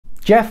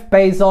Jeff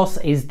Bezos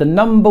is the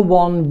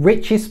 #1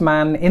 richest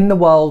man in the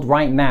world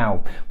right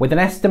now, with an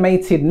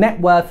estimated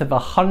net worth of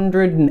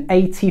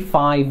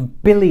 $185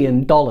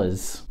 billion.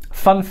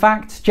 Fun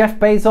fact, Jeff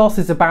Bezos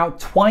is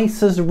about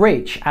twice as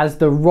rich as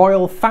the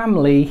royal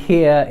family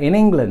here in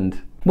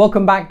England.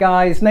 Welcome back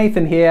guys,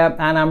 Nathan here,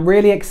 and I'm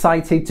really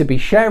excited to be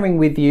sharing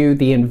with you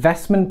the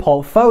investment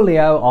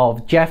portfolio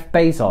of Jeff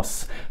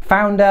Bezos,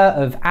 founder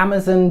of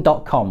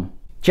Amazon.com.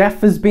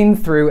 Jeff has been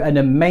through an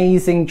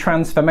amazing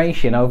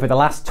transformation over the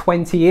last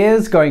 20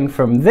 years, going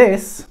from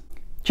this,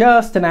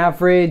 just an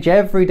average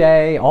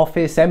everyday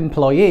office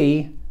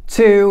employee,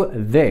 to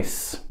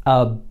this,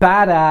 a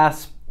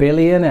badass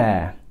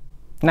billionaire.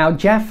 Now,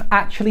 Jeff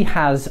actually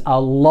has a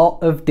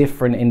lot of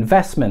different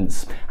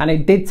investments, and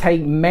it did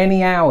take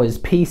many hours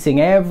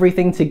piecing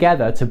everything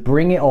together to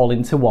bring it all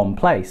into one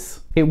place.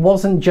 It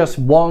wasn't just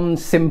one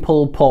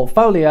simple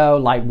portfolio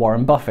like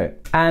Warren Buffett.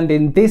 And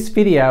in this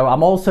video,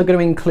 I'm also going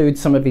to include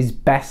some of his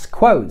best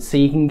quotes so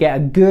you can get a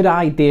good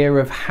idea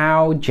of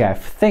how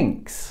Jeff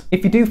thinks.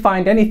 If you do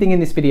find anything in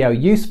this video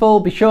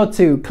useful, be sure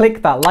to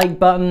click that like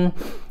button.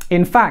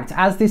 In fact,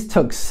 as this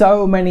took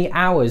so many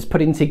hours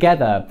putting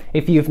together,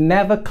 if you've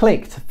never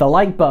clicked the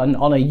like button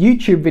on a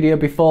YouTube video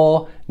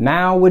before,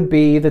 now would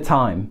be the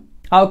time.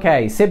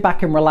 Okay, sit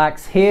back and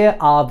relax. Here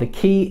are the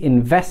key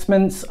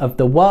investments of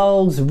the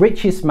world's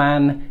richest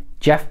man,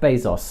 Jeff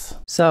Bezos.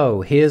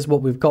 So here's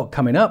what we've got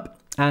coming up.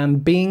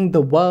 And being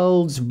the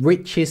world's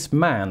richest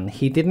man,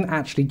 he didn't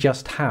actually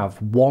just have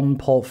one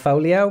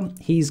portfolio,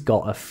 he's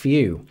got a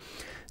few.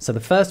 So the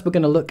first, we're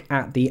going to look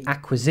at the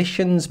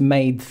acquisitions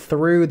made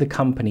through the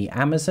company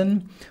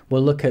Amazon.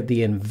 We'll look at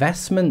the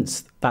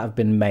investments that have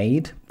been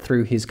made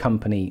through his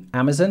company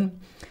Amazon.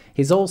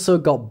 He's also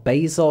got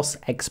Bezos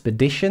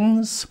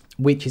Expeditions,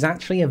 which is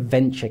actually a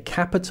venture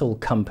capital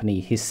company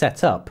he's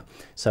set up,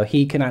 so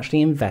he can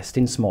actually invest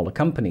in smaller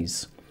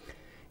companies.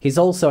 He's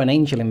also an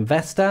angel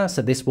investor,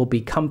 so this will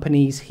be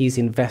companies he's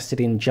invested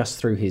in just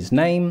through his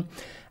name.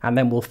 And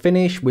then we'll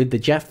finish with the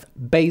Jeff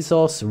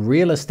Bezos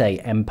real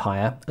estate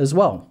empire as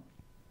well.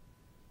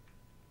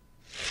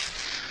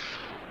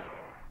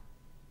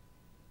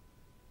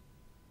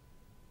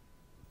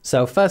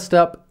 So first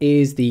up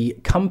is the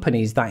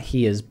companies that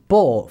he has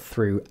bought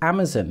through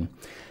Amazon.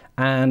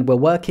 And we're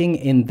working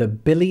in the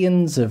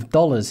billions of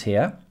dollars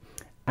here.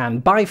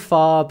 And by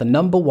far, the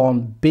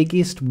 #1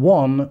 biggest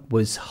one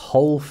was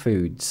Whole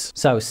Foods.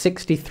 So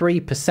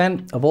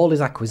 63% of all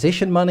his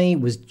acquisition money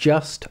was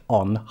just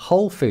on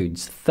Whole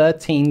Foods,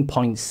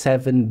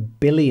 13.7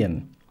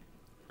 billion.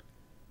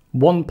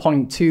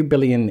 1.2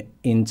 billion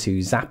into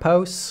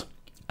Zappos,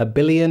 $1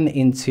 billion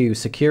into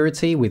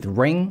security with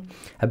Ring,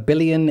 $1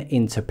 billion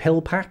into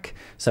PillPack.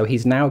 So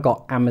he's now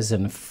got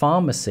Amazon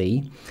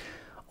Pharmacy,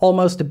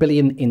 almost $1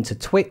 billion into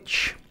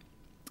Twitch,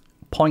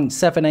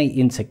 0.78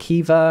 into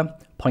Kiva,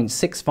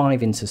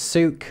 0.65 into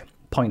Souk,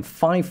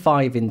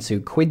 0.55 into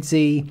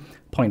Quidzy,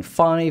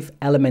 0.5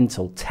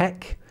 Elemental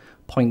Tech,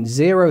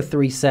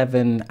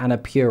 0.037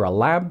 Annapurna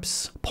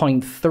Labs,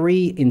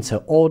 0.3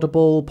 into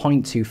Audible,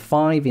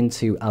 0.25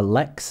 into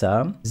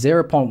Alexa,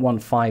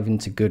 0.15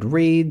 into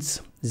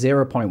Goodreads,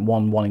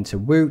 0.11 into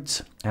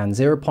Woot, and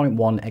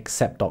 0.1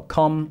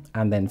 Accept.com,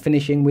 and then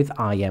finishing with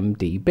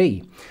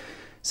IMDb.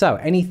 So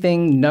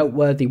anything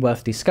noteworthy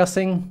worth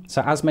discussing?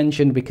 So as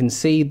mentioned, we can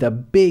see the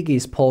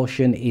biggest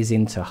portion is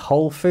into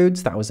Whole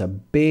Foods. That was a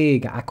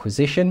big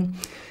acquisition.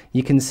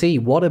 You can see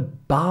what a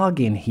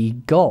bargain he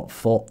got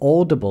for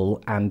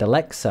Audible and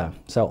Alexa.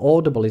 So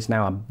Audible is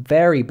now a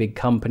very big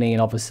company,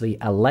 and obviously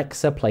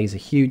Alexa plays a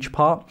huge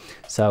part.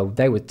 So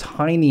they were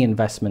tiny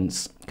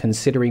investments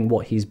considering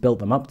what he's built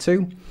them up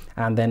to,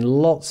 and then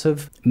lots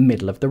of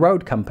middle of the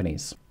road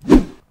companies.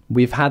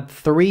 We've had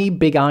 3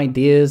 big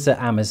ideas at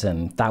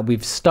Amazon that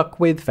we've stuck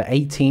with for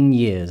 18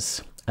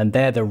 years, and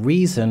they're the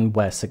reason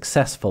we're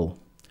successful.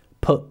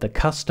 Put the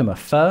customer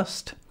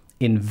first,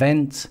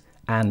 invent,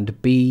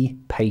 and be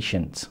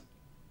patient.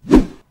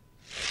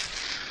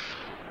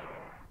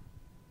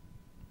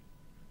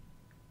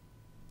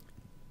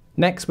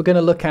 Next, we're going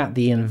to look at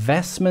the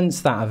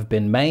investments that have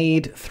been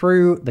made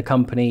through the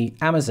company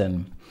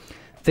Amazon.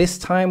 This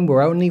time,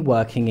 we're only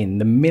working in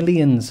the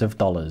millions of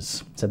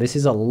dollars, so this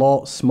is a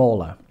lot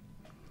smaller.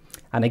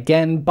 And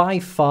again, by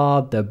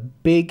far, the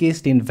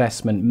biggest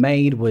investment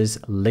made was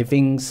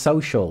Living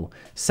Social,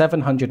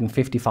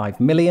 755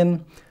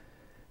 million,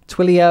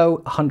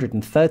 Twilio,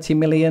 130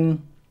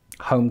 million,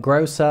 Home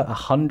Grocer,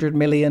 100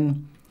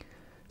 million,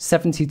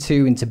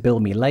 72 into Bill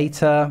Me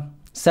Later,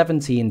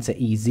 70 into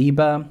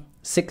eZeba,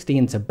 60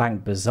 into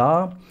Bank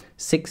Bazaar,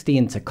 60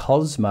 into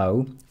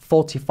Cosmo,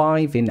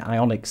 45 in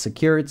Ionic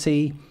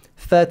Security,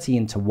 30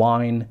 into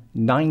Wine,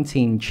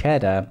 19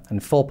 Cheddar,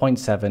 and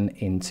 4.7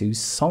 into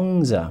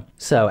Songza.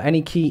 So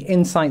any key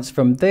insights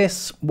from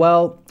this?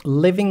 Well,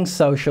 Living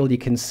Social, you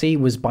can see,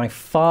 was by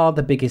far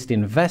the biggest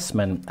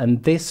investment,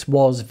 and this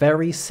was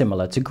very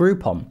similar to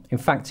Groupon. In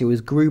fact, it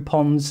was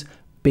Groupon's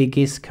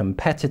biggest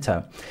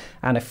competitor.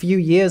 And a few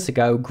years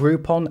ago,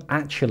 Groupon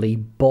actually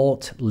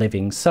bought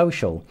Living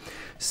Social.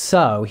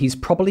 So he's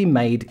probably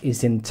made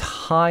his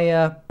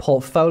entire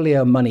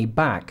portfolio money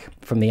back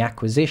from the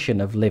acquisition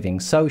of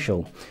Living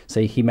Social.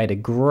 So he made a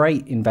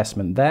great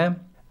investment there.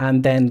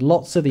 And then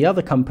lots of the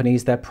other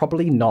companies, they're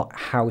probably not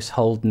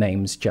household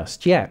names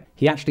just yet.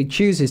 He actually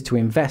chooses to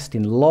invest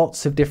in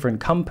lots of different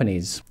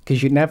companies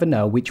because you never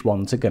know which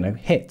ones are going to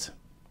hit.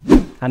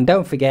 And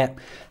don't forget,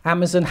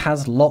 Amazon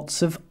has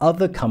lots of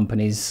other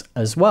companies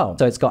as well.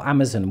 So it's got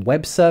Amazon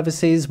Web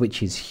Services,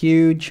 which is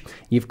huge.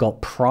 You've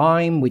got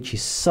Prime, which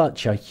is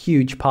such a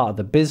huge part of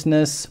the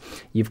business.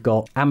 You've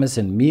got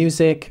Amazon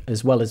Music,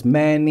 as well as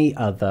many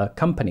other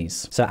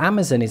companies. So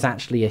Amazon is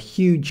actually a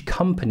huge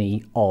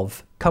company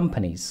of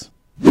companies.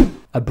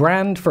 A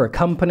brand for a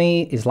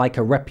company is like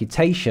a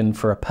reputation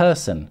for a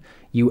person.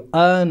 You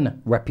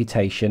earn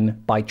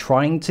reputation by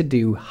trying to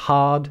do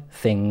hard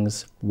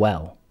things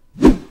well.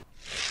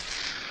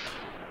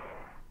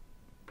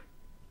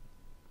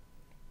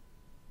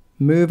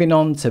 Moving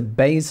on to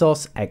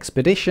Bezos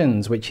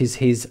Expeditions, which is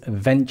his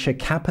venture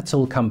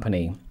capital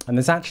company. And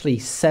there's actually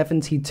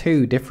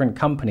 72 different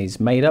companies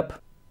made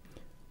up.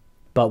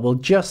 But we'll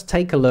just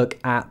take a look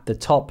at the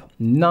top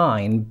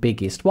 9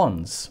 biggest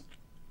ones.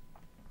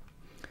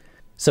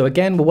 So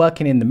again, we're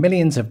working in the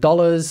millions of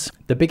dollars.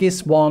 The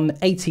biggest one,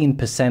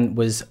 18%,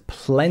 was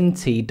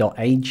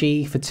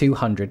Plenty.ag for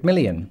 200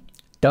 million.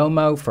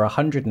 Domo for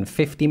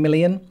 150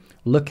 million.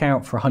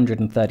 Lookout for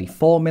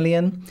 134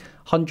 million.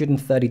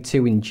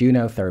 132 in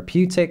Juno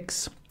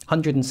Therapeutics.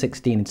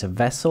 116 into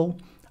Vessel.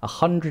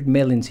 100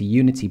 mil into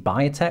Unity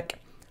Biotech.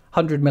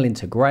 100 mil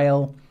into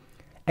Grail.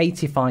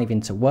 85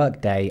 into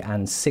Workday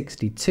and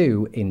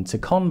 62 into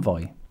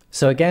Convoy.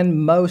 So again,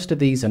 most of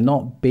these are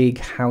not big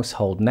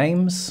household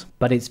names,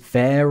 but it's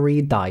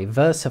very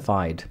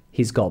diversified.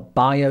 He's got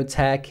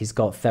biotech, he's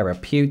got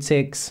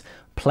therapeutics.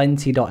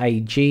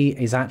 Plenty.ag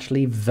is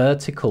actually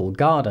vertical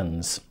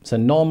gardens. So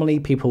normally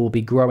people will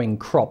be growing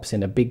crops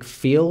in a big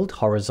field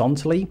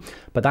horizontally,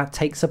 but that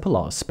takes up a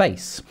lot of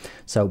space.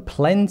 So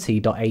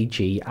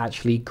Plenty.ag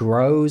actually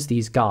grows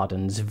these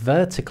gardens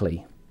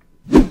vertically.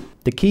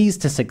 The keys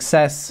to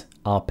success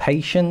are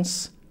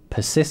patience,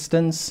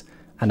 persistence,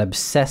 and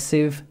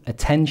obsessive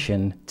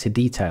attention to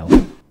detail.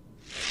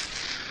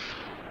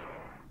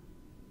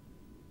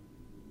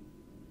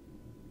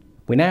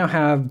 We now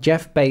have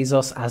Jeff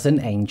Bezos as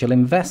an angel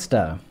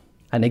investor.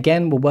 And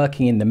again, we're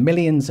working in the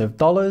millions of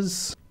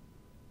dollars.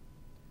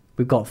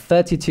 We've got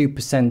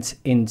 32%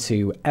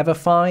 into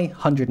Everfi,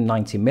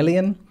 190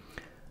 million,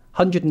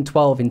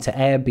 112 into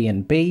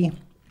Airbnb,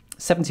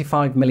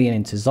 75 million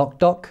into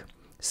ZocDoc,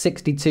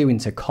 62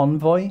 into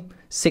Convoy,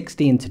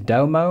 60 into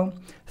Domo,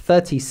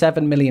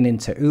 37 million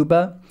into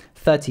Uber,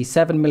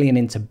 37 million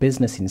into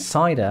Business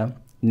Insider,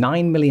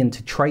 9 million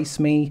to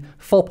TraceMe,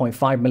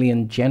 4.5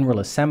 million General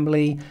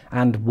Assembly,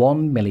 and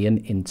 1 million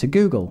into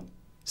Google.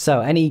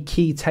 So any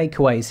key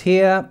takeaways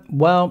here?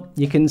 Well,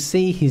 you can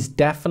see he's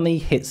definitely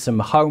hit some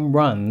home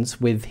runs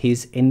with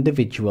his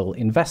individual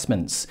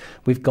investments.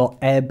 We've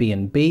got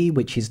Airbnb,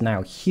 which is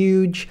now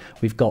huge.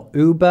 We've got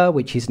Uber,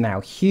 which is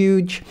now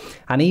huge.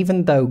 And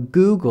even though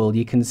Google,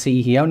 you can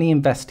see he only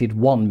invested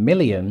 1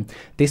 million,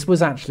 this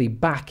was actually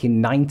back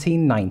in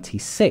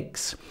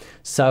 1996.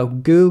 So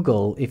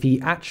Google, if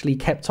he actually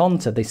kept on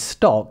to this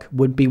stock,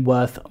 would be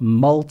worth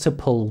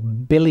multiple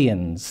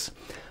billions.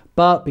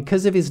 But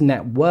because of his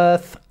net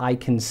worth, I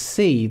can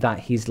see that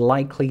he's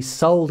likely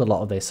sold a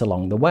lot of this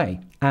along the way.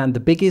 And the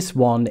biggest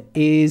one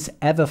is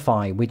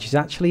Everfi, which is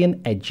actually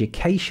an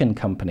education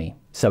company.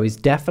 So he's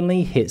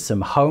definitely hit some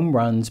home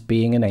runs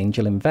being an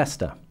angel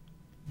investor.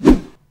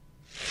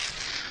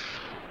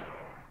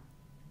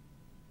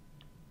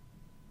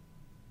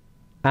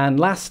 And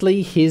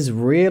lastly, his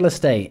real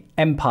estate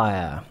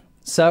empire.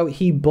 So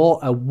he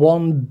bought a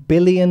 $1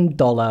 billion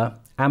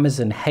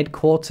Amazon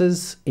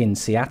headquarters in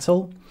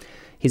Seattle.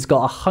 He's got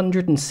a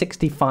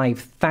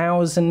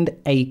 165,000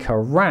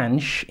 acre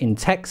ranch in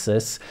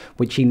Texas,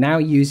 which he now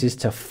uses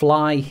to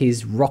fly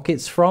his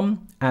rockets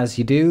from, as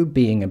you do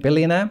being a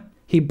billionaire.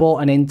 He bought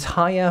an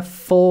entire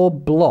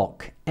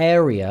 4-block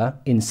area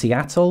in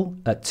Seattle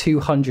at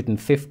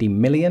 250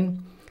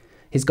 million.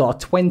 He's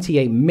got a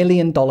 $28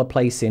 million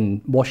place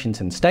in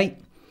Washington State,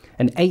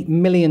 an $8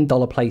 million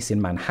place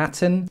in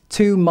Manhattan,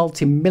 2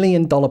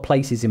 multi-million-dollar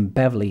places in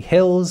Beverly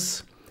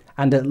Hills,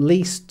 and at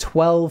least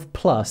 12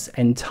 plus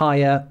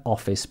entire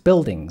office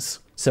buildings.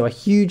 So a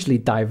hugely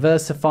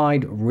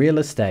diversified real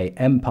estate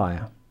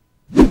empire.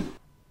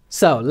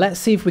 So let's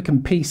see if we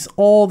can piece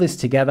all this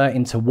together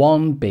into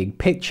one big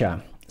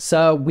picture.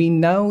 So we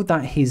know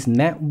that his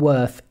net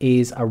worth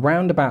is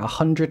around about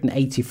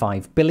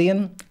 185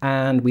 billion,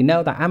 and we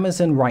know that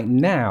Amazon right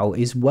now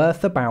is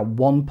worth about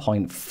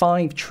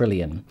 1.5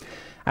 trillion.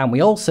 And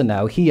we also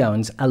know he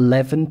owns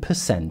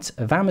 11%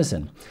 of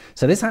Amazon.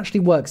 So this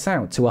actually works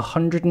out to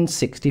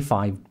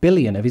 165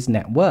 billion of his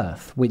net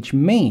worth, which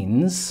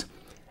means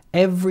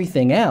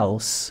everything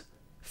else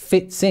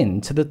fits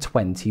into the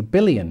 20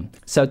 billion.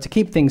 So to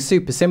keep things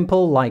super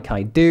simple, like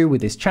I do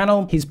with this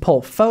channel, his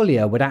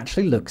portfolio would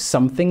actually look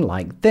something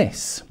like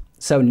this.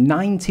 So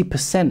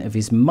 90% of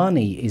his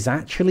money is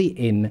actually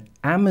in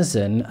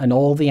Amazon and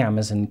all the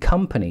Amazon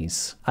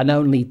companies, and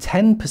only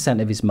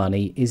 10% of his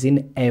money is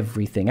in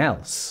everything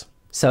else.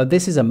 So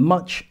this is a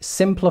much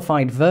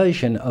simplified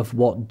version of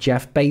what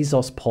Jeff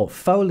Bezos'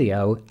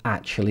 portfolio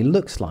actually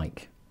looks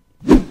like.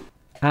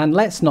 And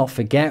let's not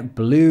forget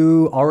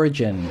Blue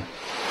Origin,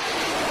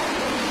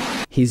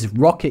 his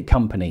rocket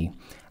company.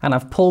 And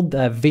I've pulled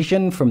their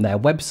vision from their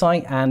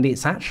website, and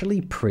it's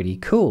actually pretty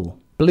cool.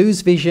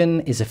 Blue's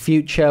vision is a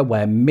future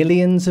where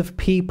millions of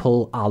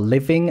people are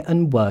living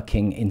and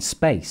working in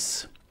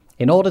space.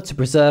 In order to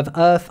preserve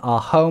Earth, our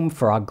home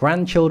for our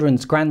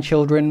grandchildren's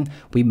grandchildren,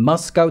 we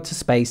must go to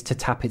space to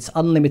tap its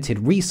unlimited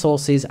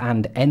resources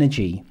and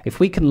energy. If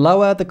we can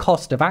lower the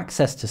cost of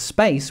access to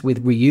space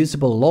with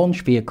reusable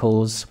launch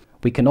vehicles,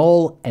 we can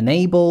all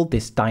enable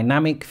this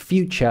dynamic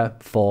future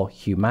for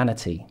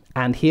humanity.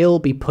 And he'll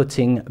be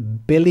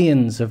putting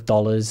billions of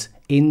dollars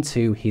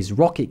into his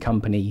rocket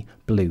company,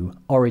 Blue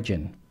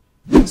Origin.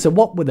 So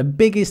what were the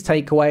biggest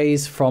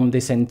takeaways from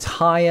this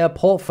entire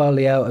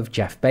portfolio of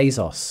Jeff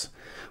Bezos?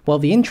 Well,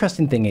 the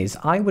interesting thing is,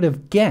 I would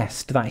have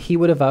guessed that he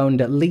would have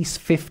owned at least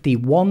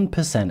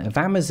 51% of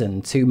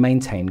Amazon to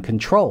maintain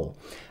control.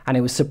 And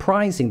it was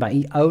surprising that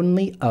he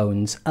only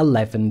owns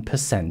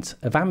 11%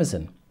 of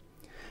Amazon.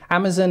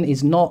 Amazon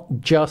is not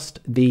just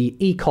the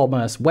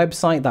e-commerce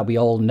website that we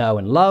all know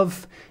and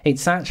love.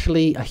 It's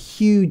actually a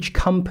huge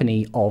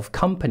company of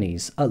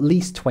companies, at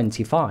least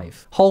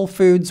 25. Whole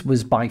Foods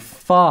was by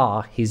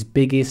far his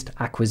biggest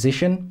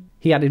acquisition.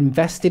 He had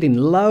invested in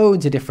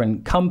loads of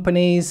different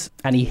companies,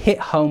 and he hit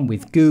home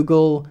with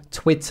Google,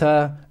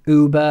 Twitter,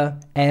 Uber,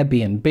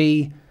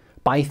 Airbnb.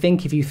 But I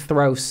think if you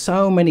throw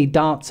so many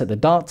darts at the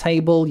dart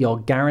table, you're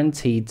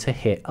guaranteed to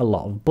hit a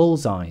lot of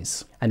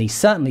bullseyes. And he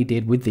certainly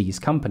did with these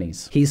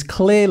companies. He's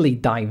clearly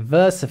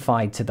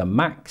diversified to the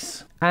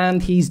max,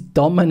 and he's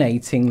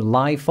dominating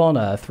life on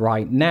Earth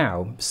right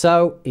now.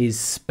 So is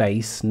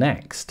space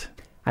next?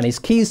 And his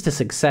keys to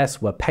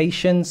success were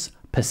patience,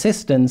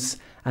 persistence,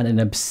 and an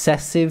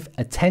obsessive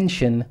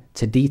attention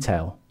to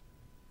detail.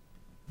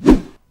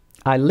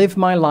 I live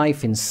my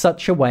life in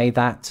such a way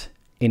that,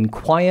 in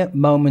quiet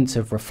moments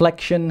of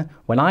reflection,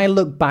 when I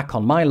look back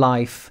on my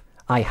life,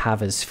 I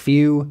have as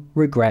few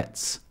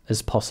regrets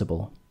as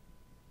possible.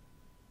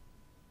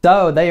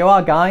 So there you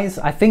are, guys.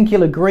 I think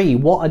you'll agree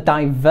what a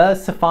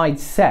diversified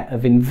set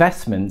of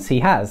investments he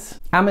has.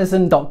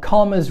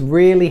 Amazon.com has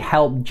really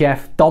helped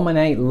Jeff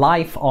dominate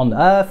life on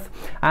Earth,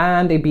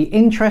 and it'd be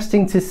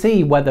interesting to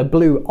see whether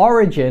Blue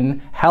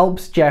Origin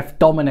helps Jeff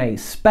dominate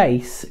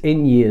space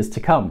in years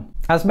to come.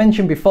 As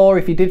mentioned before,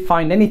 if you did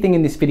find anything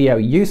in this video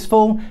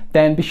useful,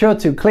 then be sure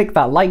to click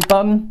that like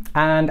button.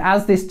 And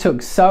as this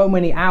took so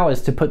many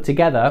hours to put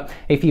together,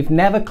 if you've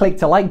never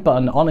clicked a like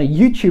button on a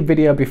YouTube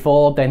video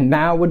before, then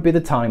now would be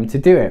the time to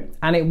do it.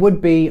 And it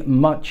would be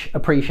much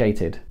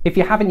appreciated. If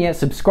you haven't yet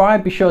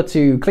subscribed, be sure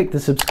to click the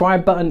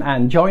subscribe button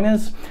and join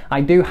us.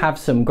 I do have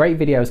some great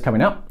videos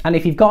coming up. And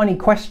if you've got any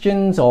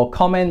questions or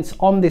comments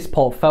on this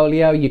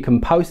portfolio, you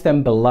can post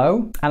them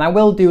below. And I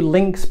will do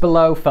links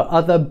below for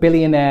other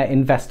billionaire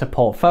investor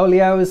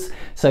portfolios.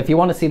 So if you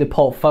want to see the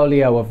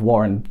portfolio of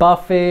Warren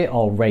Buffett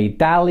or Ray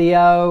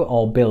Dalio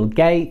or Bill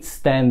Gates,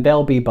 then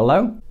they'll be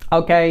below.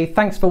 Okay,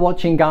 thanks for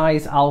watching,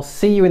 guys. I'll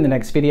see you in the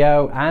next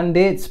video, and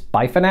it's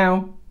bye for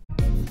now.